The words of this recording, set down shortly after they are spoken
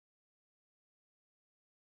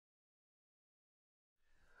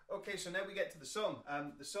Okay, so now we get to the song.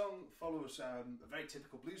 The song follows a very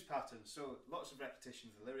typical blues pattern, so lots of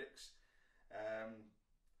repetition of the lyrics.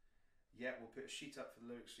 Yeah, we'll put a sheet up for the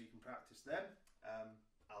lyrics so you can practice them.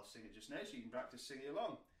 I'll sing it just now so you can practice singing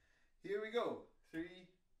along. Here we go. 3,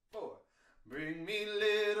 4. Bring me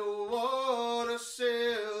little water,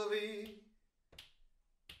 Sylvie.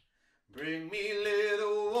 Bring me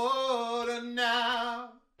little water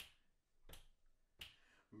now.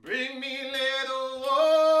 Bring me little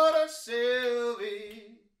water,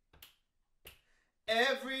 Sylvie.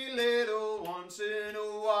 Every little once in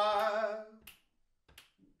a while.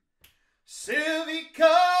 Sylvie,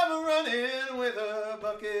 come running with a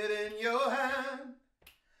bucket in your hand.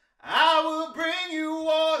 I will bring you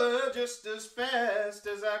water just as fast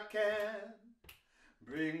as I can.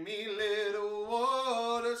 Bring me little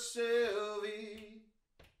water, Sylvie.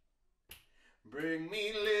 Bring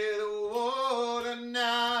me little water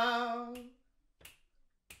now.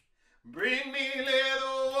 Bring me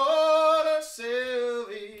little water,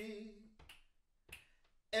 Sylvie.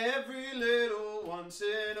 Every little once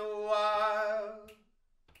in a while.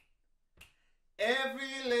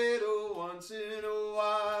 Every little once in a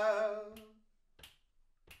while.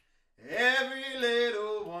 Every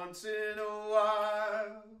little once in a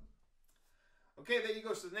while. Okay, there you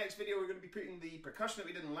go. So the next video we're going to be putting the percussion that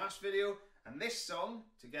we did in the last video and this song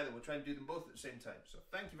together. We'll try and do them both at the same time. So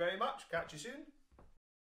thank you very much. Catch you soon.